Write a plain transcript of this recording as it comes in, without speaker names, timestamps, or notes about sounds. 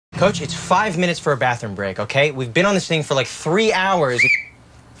Coach, it's 5 minutes for a bathroom break, okay? We've been on this thing for like 3 hours.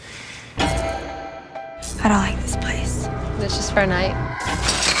 I don't like this place. It's just for a night.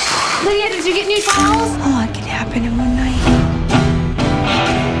 Lydia, did you get new towels? A lot can happen in one night.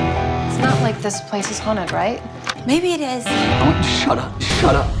 It's not like this place is haunted, right? Maybe it is. I want you to shut up.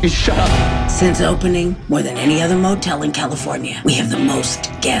 Shut up. You shut up. Since opening, more than any other motel in California, we have the most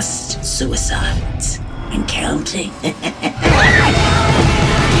guest suicides. And counting.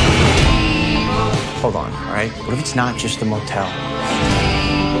 Hold on, all right? What if it's not just the motel?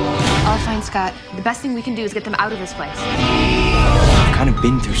 All fine, Scott. The best thing we can do is get them out of this place. I've kind of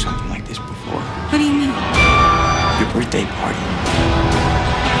been through something like this before. What do you mean? Your birthday party.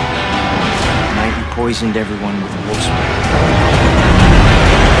 The night you poisoned everyone with wolf spray.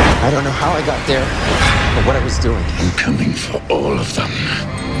 I don't know how I got there or what I was doing. I'm coming for all of them.